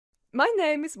My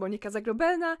name is Monika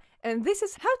Zagrobelna, and this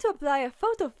is how to apply a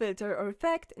photo filter or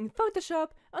effect in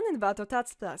Photoshop on Envato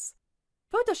Tats Plus.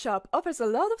 Photoshop offers a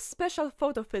lot of special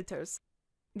photo filters.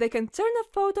 They can turn a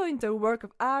photo into a work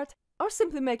of art or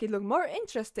simply make it look more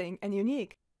interesting and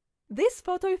unique. These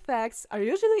photo effects are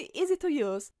usually easy to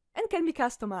use and can be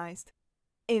customized.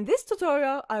 In this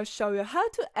tutorial, I'll show you how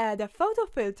to add a photo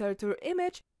filter to your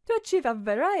image to achieve a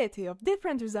variety of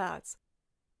different results.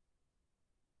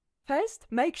 First,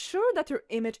 make sure that your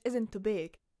image isn't too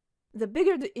big. The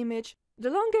bigger the image, the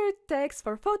longer it takes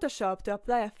for Photoshop to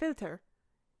apply a filter.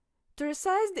 To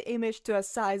resize the image to a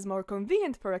size more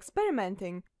convenient for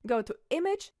experimenting, go to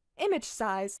Image, Image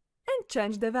Size, and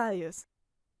change the values.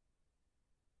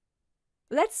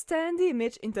 Let's turn the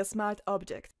image into a smart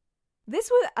object. This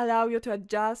will allow you to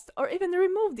adjust or even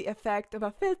remove the effect of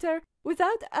a filter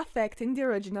without affecting the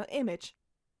original image.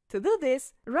 To do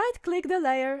this, right-click the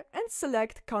layer and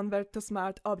select Convert to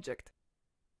Smart Object.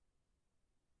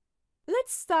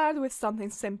 Let's start with something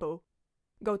simple.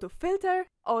 Go to Filter,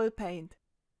 Oil Paint.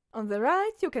 On the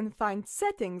right, you can find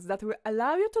settings that will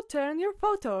allow you to turn your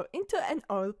photo into an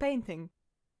oil painting.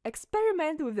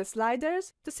 Experiment with the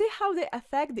sliders to see how they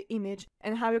affect the image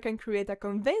and how you can create a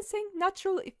convincing,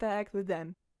 natural effect with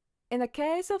them. In the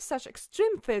case of such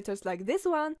extreme filters like this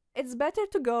one, it's better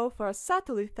to go for a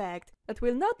subtle effect that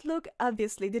will not look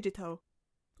obviously digital.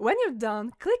 When you're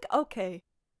done, click OK.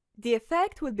 The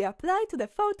effect will be applied to the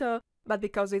photo, but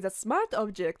because it's a smart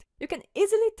object, you can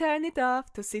easily turn it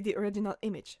off to see the original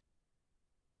image.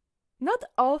 Not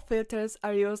all filters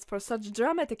are used for such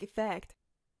dramatic effect.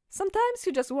 Sometimes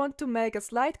you just want to make a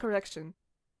slight correction.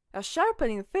 A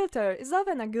sharpening filter is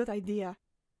often a good idea.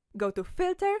 Go to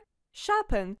Filter,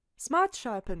 Sharpen, Smart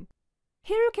Sharpen.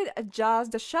 Here you can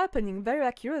adjust the sharpening very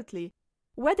accurately,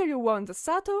 whether you want a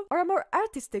subtle or a more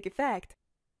artistic effect.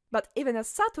 But even a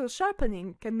subtle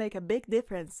sharpening can make a big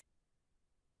difference.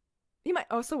 You might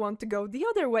also want to go the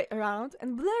other way around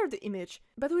and blur the image,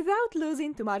 but without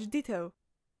losing too much detail.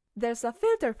 There's a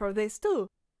filter for this too.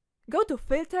 Go to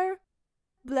Filter,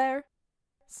 Blur,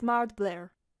 Smart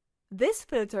Blur. This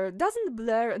filter doesn't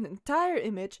blur an entire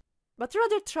image, but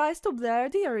rather tries to blur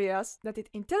the areas that it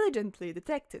intelligently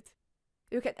detected.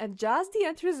 You can adjust the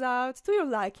end result to your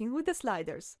liking with the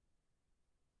sliders.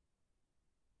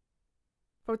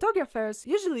 Photographers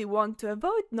usually want to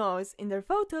avoid noise in their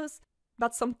photos,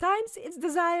 but sometimes it's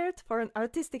desired for an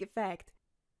artistic effect.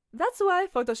 That's why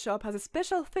Photoshop has a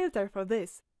special filter for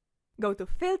this. Go to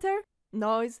Filter,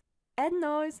 Noise, Add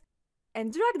Noise,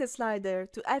 and drag the slider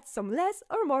to add some less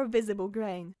or more visible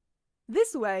grain.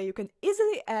 This way you can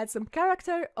easily add some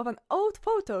character of an old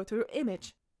photo to your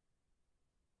image.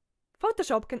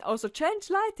 Photoshop can also change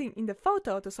lighting in the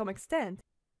photo to some extent.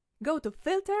 Go to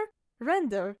Filter,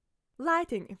 Render,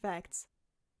 Lighting Effects.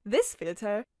 This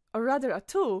filter, or rather a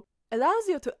tool, allows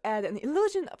you to add an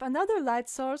illusion of another light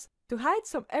source to hide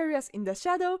some areas in the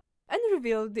shadow and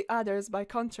reveal the others by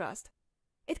contrast.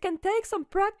 It can take some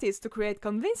practice to create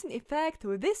convincing effect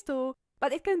with this tool,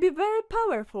 but it can be very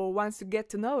powerful once you get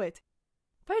to know it.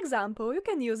 For example, you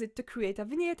can use it to create a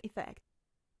vignette effect.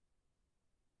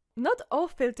 Not all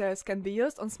filters can be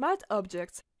used on smart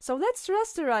objects, so let's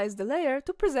rasterize the layer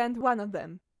to present one of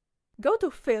them. Go to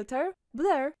Filter,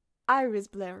 Blur, Iris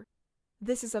Blur.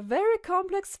 This is a very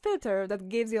complex filter that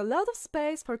gives you a lot of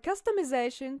space for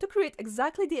customization to create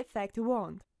exactly the effect you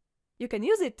want. You can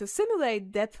use it to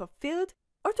simulate depth of field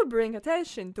or to bring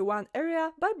attention to one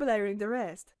area by blurring the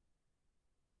rest.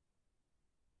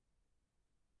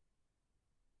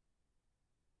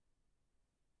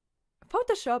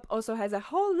 Photoshop also has a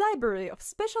whole library of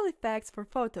special effects for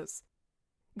photos.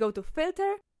 Go to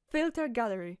Filter, Filter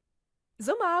Gallery.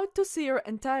 Zoom out to see your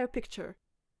entire picture.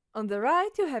 On the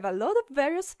right, you have a lot of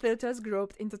various filters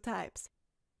grouped into types.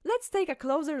 Let's take a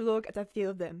closer look at a few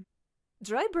of them.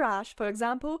 Dry Brush, for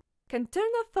example, can turn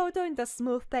a photo into a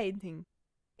smooth painting.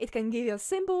 It can give you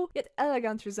simple yet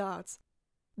elegant results.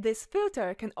 This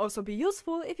filter can also be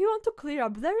useful if you want to clear a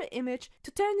blurry image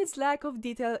to turn its lack of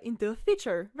detail into a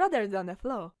feature rather than a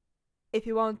flaw. If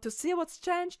you want to see what's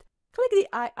changed, click the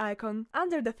eye icon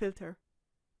under the filter.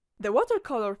 The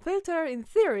watercolor filter in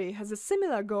theory has a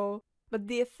similar goal, but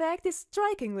the effect is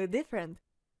strikingly different.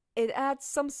 It adds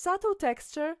some subtle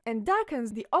texture and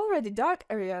darkens the already dark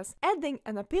areas, adding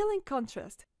an appealing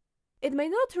contrast. It may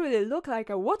not really look like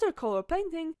a watercolor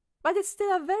painting, but it's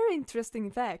still a very interesting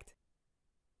effect.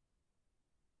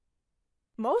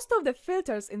 Most of the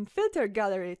filters in Filter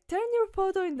Gallery turn your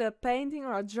photo into a painting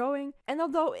or a drawing, and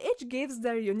although each gives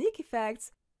their unique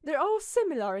effects, they're all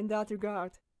similar in that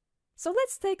regard. So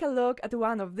let's take a look at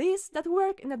one of these that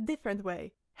work in a different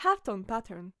way, halftone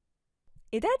pattern.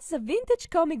 It adds a vintage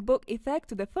comic book effect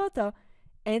to the photo,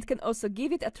 and it can also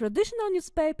give it a traditional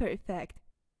newspaper effect.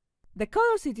 The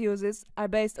colors it uses are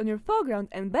based on your foreground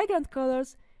and background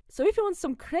colors, so if you want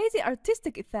some crazy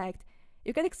artistic effect,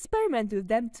 you can experiment with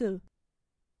them too.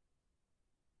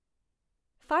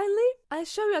 Finally, I'll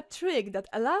show you a trick that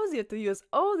allows you to use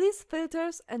all these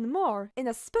filters and more in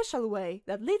a special way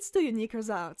that leads to unique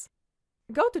results.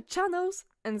 Go to Channels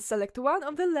and select one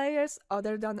of the layers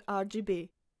other than RGB.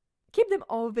 Keep them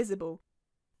all visible.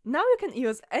 Now you can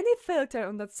use any filter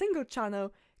on that single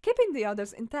channel, keeping the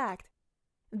others intact.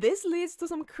 This leads to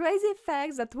some crazy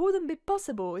effects that wouldn't be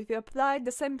possible if you applied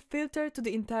the same filter to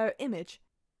the entire image.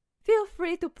 Feel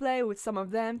free to play with some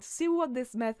of them to see what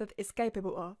this method is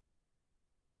capable of.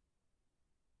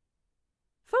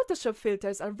 Photoshop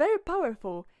filters are very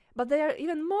powerful, but they are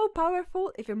even more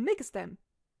powerful if you mix them.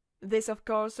 This of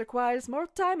course requires more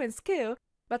time and skill,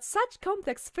 but such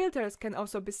complex filters can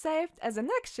also be saved as an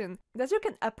action that you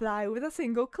can apply with a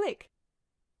single click.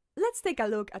 Let's take a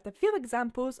look at a few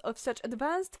examples of such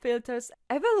advanced filters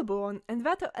available on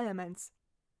Envato Elements.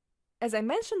 As I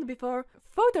mentioned before,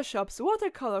 Photoshop's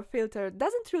watercolor filter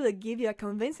doesn't really give you a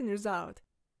convincing result.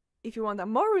 If you want a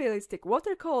more realistic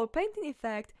watercolor painting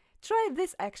effect, try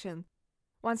this action.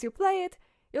 Once you play it,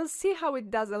 you'll see how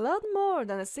it does a lot more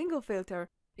than a single filter,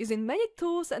 using many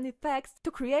tools and effects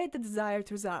to create the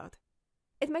desired result.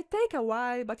 It might take a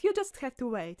while, but you just have to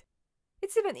wait.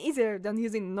 It's even easier than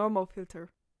using a normal filter.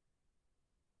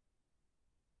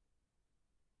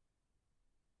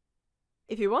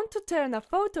 If you want to turn a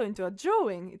photo into a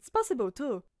drawing, it's possible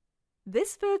too.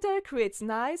 This filter creates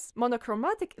nice,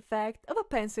 monochromatic effect of a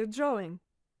pencil drawing.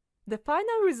 The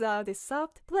final result is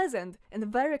soft, pleasant, and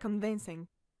very convincing.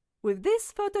 With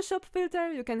this Photoshop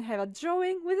filter, you can have a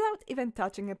drawing without even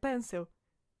touching a pencil.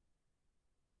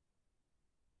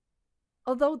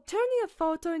 Although turning a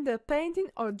photo into a painting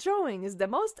or drawing is the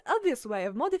most obvious way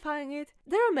of modifying it,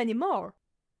 there are many more.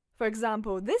 For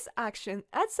example, this action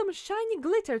adds some shiny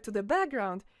glitter to the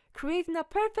background, creating a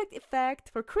perfect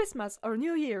effect for Christmas or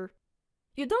New Year.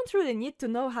 You don't really need to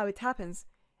know how it happens.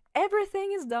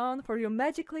 Everything is done for you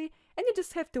magically, and you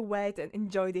just have to wait and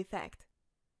enjoy the effect.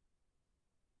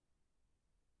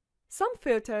 Some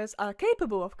filters are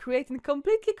capable of creating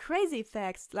completely crazy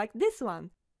effects like this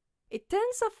one. It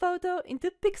turns a photo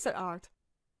into pixel art.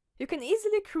 You can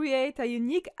easily create a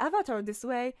unique avatar this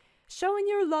way, showing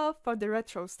your love for the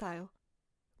retro style.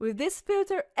 With this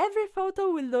filter, every photo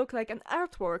will look like an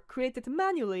artwork created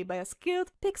manually by a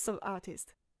skilled pixel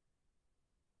artist.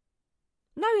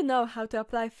 Now you know how to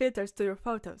apply filters to your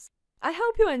photos. I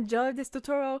hope you enjoyed this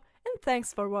tutorial, and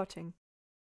thanks for watching.